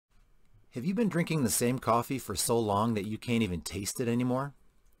Have you been drinking the same coffee for so long that you can't even taste it anymore?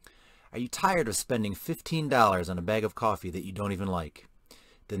 Are you tired of spending $15 on a bag of coffee that you don't even like?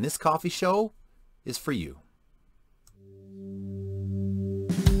 Then this coffee show is for you.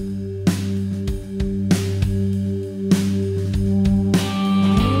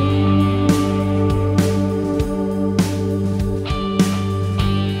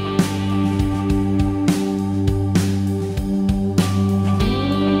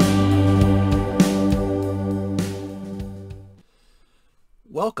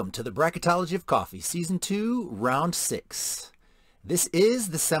 Welcome to the Bracketology of Coffee, Season 2, Round 6. This is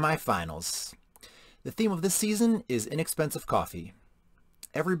the semifinals. The theme of this season is inexpensive coffee.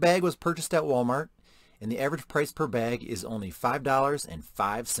 Every bag was purchased at Walmart, and the average price per bag is only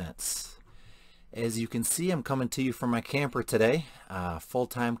 $5.05. As you can see, I'm coming to you from my camper today,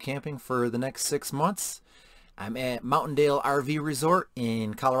 full-time camping for the next 6 months. I'm at Mountaindale RV Resort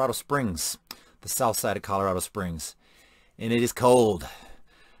in Colorado Springs, the south side of Colorado Springs, and it is cold.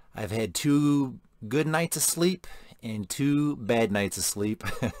 I've had 2 good nights of sleep and 2 bad nights of sleep.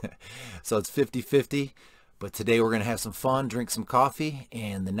 So it's 50-50. But today we're going to have some fun, drink some coffee,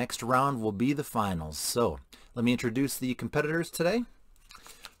 and the next round will be the finals. So let me introduce the competitors today.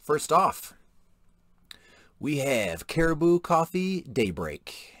 First off, we have Caribou Coffee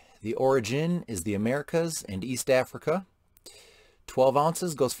Daybreak. The origin is the Americas and East Africa. 12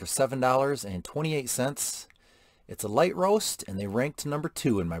 ounces goes for $7.28. It's a light roast, and they ranked number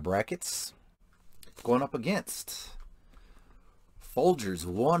 2 in my brackets. Going up against Folgers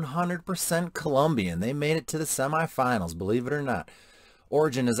 100% Colombian. They made it to the semifinals, believe it or not.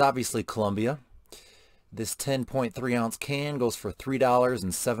 Origin is obviously Colombia. This 10.3 ounce can goes for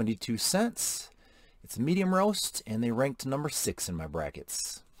 $3.72. It's a medium roast, and they ranked number 6 in my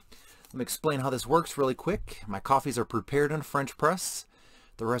brackets. Let me explain how this works really quick. My coffees are prepared in a French press.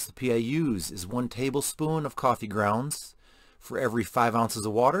 The recipe I use is 1 tablespoon of coffee grounds for every 5 ounces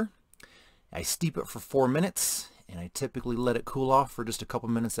of water. I steep it for 4 minutes, and I typically let it cool off for just a couple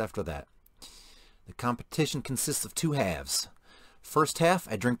minutes after that. The competition consists of 2 halves. First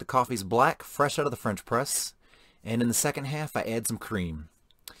half, I drink the coffees black, fresh out of the French press, and in the second half, I add some cream.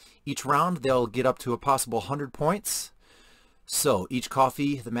 Each round, they'll get up to a possible 100 points. So each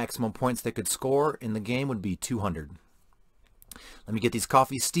coffee, the maximum points they could score in the game would be 200. Let me get these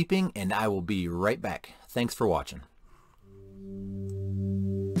coffees steeping, and I will be right back. Thanks for watching.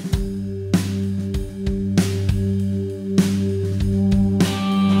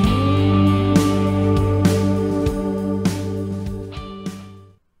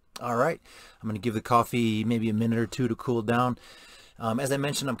 All right, I'm going to give the coffee maybe a minute or 2 to cool down. As I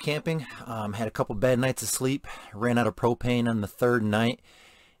mentioned, I'm camping. Had a couple bad nights of sleep. Ran out of propane on the 3rd night,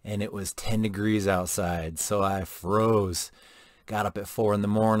 and it was 10 degrees outside, so I froze. Got up at 4 in the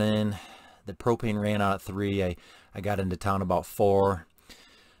morning. The propane ran out at 3. I got into town about 4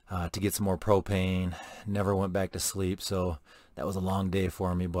 to get some more propane. Never went back to sleep, so that was a long day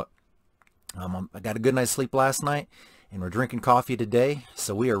for me. But I got a good night's sleep last night, and we're drinking coffee today,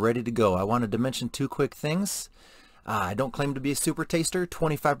 so we are ready to go. I wanted to mention 2 quick things. I don't claim to be a super taster.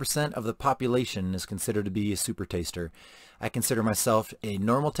 25% of the population is considered to be a super taster. I consider myself a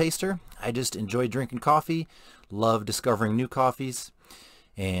normal taster. I just enjoy drinking coffee, love discovering new coffees,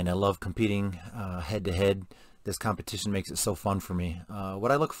 and I love competing head to head. This competition makes it so fun for me.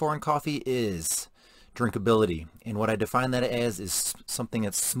 What I look for in coffee is drinkability, and what I define that as is something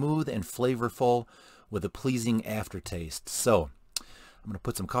that's smooth and flavorful with a pleasing aftertaste. So I'm going to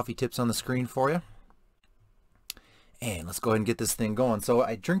put some coffee tips on the screen for you. And let's go ahead and get this thing going. So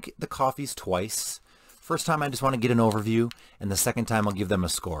I drink the coffees twice. First time I just want to get an overview, and the second time I'll give them a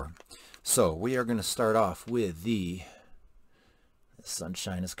score. So we are going to start off with the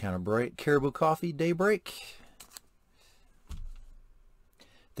sunshine is kind of bright, Caribou Coffee Daybreak.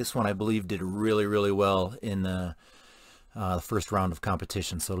 This one I believe did really, really well in the first round of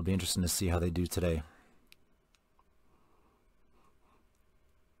competition, so it'll be interesting to see how they do today.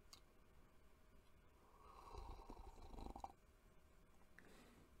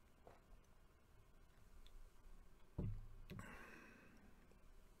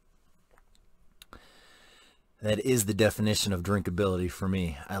 That is the definition of drinkability for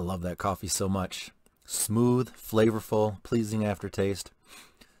me. I love that coffee so much. Smooth, flavorful, pleasing aftertaste.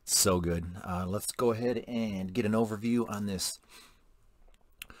 So good. Let's go ahead and get an overview on this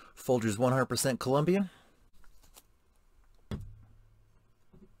Folgers 100% Colombian.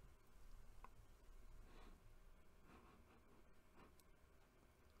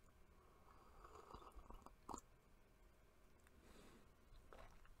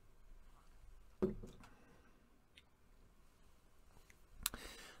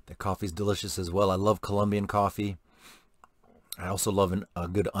 The coffee's delicious as well. I love Colombian coffee. I also love a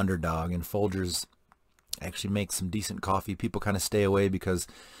good underdog, and Folgers actually makes some decent coffee. People kind of stay away because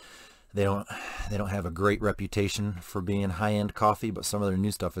they don't have a great reputation for being high-end coffee, but some of their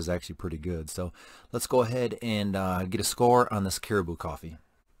new stuff is actually pretty good. So let's go ahead and get a score on this Caribou coffee.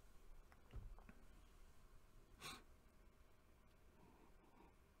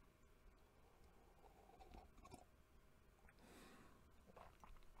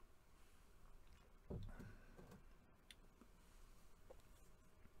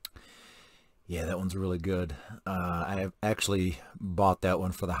 Yeah, that one's really good. I have actually bought that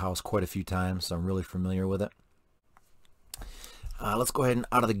one for the house quite a few times, so I'm really familiar with it. Let's go ahead and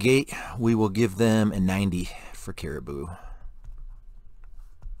out of the gate, we will give them a 90 for Caribou.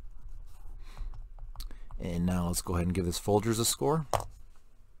 And now let's go ahead and give this Folgers a score.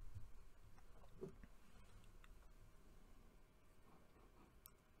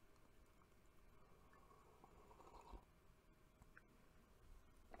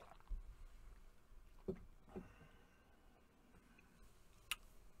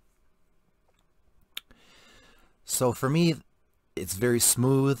 So for me, it's very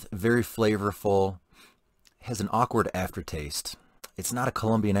smooth, very flavorful, has an awkward aftertaste. It's not a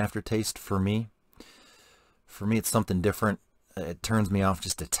Colombian aftertaste for me. For me, it's something different. It turns me off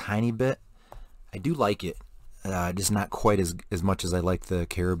just a tiny bit. I do like it, just not quite as much as I like the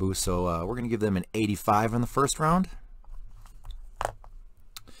Caribou. So we're going to give them an 85 in the first round.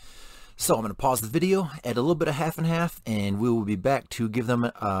 So I'm going to pause the video, add a little bit of half and half, and we will be back to give them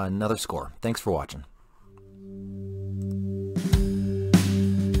another score. Thanks for watching.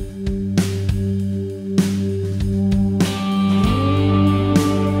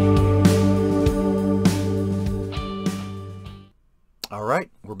 All right,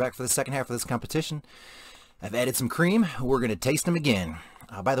 we're back for the second half of this competition. I've added some cream. We're going to taste them again.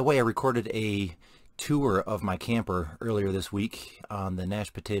 By the way, I recorded a tour of my camper earlier this week on the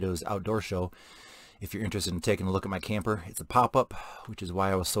Nash Potatoes Outdoor Show. If you're interested in taking a look at my camper, it's a pop-up, which is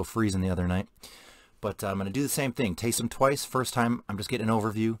why I was so freezing the other night. But I'm going to do the same thing. Taste them twice. First time, I'm just getting an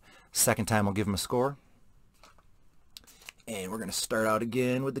overview. Second time, I'll give them a score. And we're going to start out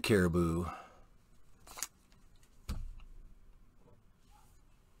again with the Caribou.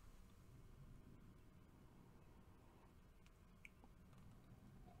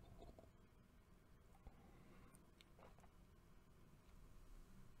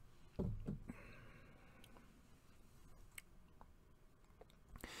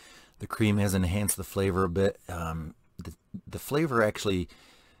 The cream has enhanced the flavor a bit. The flavor actually,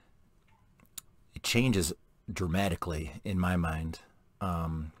 it changes dramatically in my mind.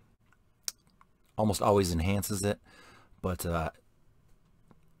 Almost always enhances it, but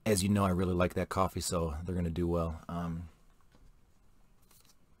as you know, I really like that coffee, so they're going to do well.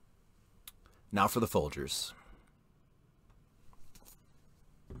 Now for the Folgers.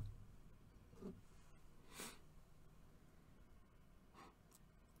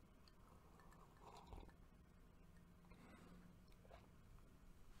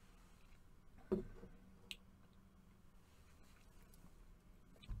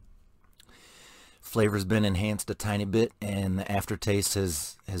 Flavor's been enhanced a tiny bit, and the aftertaste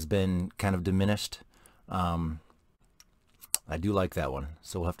has been kind of diminished. I do like that one,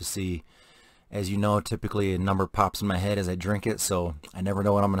 so we'll have to see. As you know, typically a number pops in my head as I drink it, so I never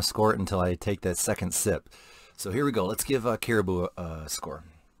know what I'm going to score it until I take that second sip. So here we go. Let's give Caribou a score.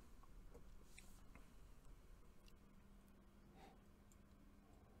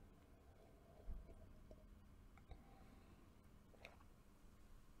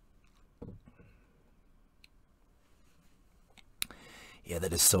 Yeah,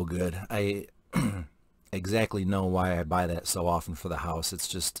 that is so good. I exactly know why I buy that so often for the house. It's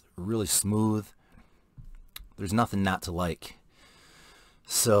just really smooth. There's nothing not to like.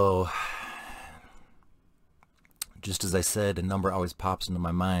 So, just as I said, a number always pops into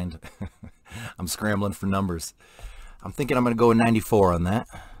my mind. I'm scrambling for numbers. I'm thinking I'm going to go with 94 on that.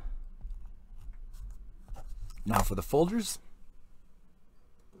 Now for the Folgers.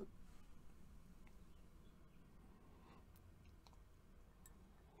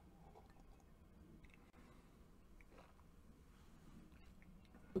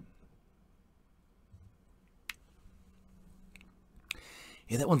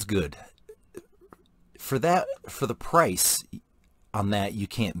 Yeah, that one's good. For the price on that, you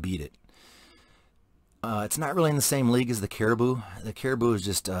can't beat it. It's not really in the same league as the Caribou. The Caribou is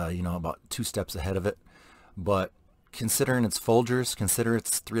just, you know, about 2 steps ahead of it. But considering it's Folgers, consider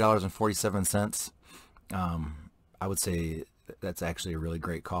it's $3.47. I would say that's actually a really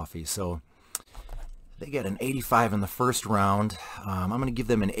great coffee. So They got an 85 in the first round. I'm going to give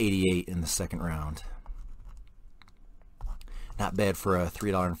them an 88 in the second round. Not bad for a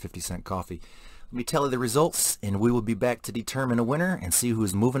 $3.50 coffee. Let me tell you the results, and we will be back to determine a winner and see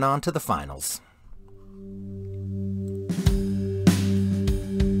who's moving on to the finals.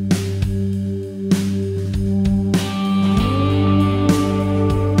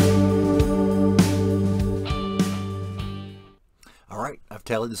 I've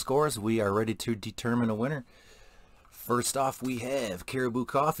tallied the scores. We are ready to determine a winner. First off, we have Caribou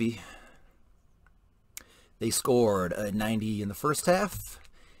Coffee. They scored a 90 in the first half,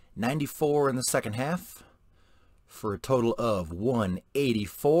 94 in the second half, for a total of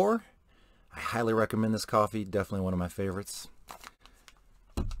 184. I highly recommend this coffee. Definitely one of my favorites.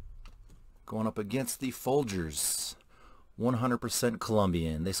 Going up against the Folgers, 100%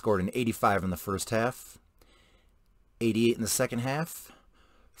 Colombian. They scored an 85 in the first half, 88 in the second half,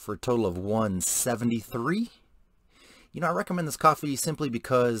 for a total of 173. You know, I recommend this coffee simply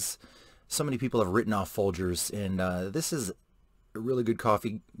because so many people have written off Folgers, and this is a really good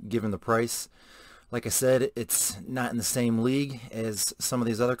coffee given the price. Like I said, it's not in the same league as some of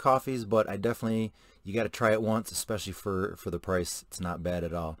these other coffees, but you got to try it once, especially for the price. It's not bad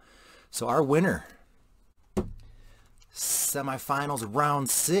at all. So our winner, semifinals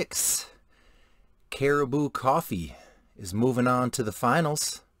round 6, Caribou Coffee, is moving on to the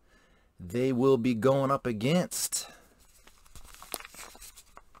finals. They will be going up against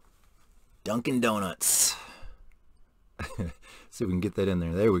Dunkin' Donuts. See if we can get that in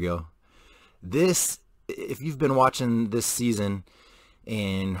there. There we go. This, if you've been watching this season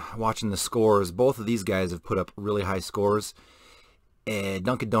and watching the scores, both of these guys have put up really high scores. And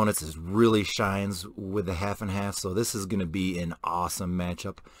Dunkin' Donuts really shines with the half and half, so this is going to be an awesome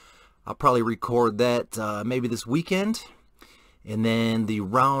matchup. I'll probably record that maybe this weekend. And then the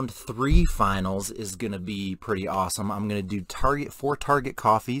round 3 finals is going to be pretty awesome. I'm going to do 4 Target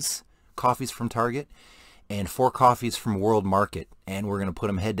coffees from Target, and 4 coffees from World Market. And we're going to put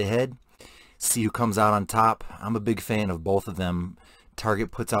them head to head, see who comes out on top. I'm a big fan of both of them.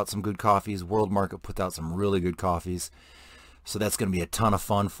 Target puts out some good coffees. World Market puts out some really good coffees. So that's going to be a ton of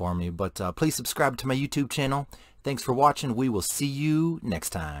fun for me. But please subscribe to my YouTube channel. Thanks for watching. We will see you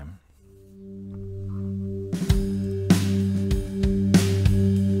next time.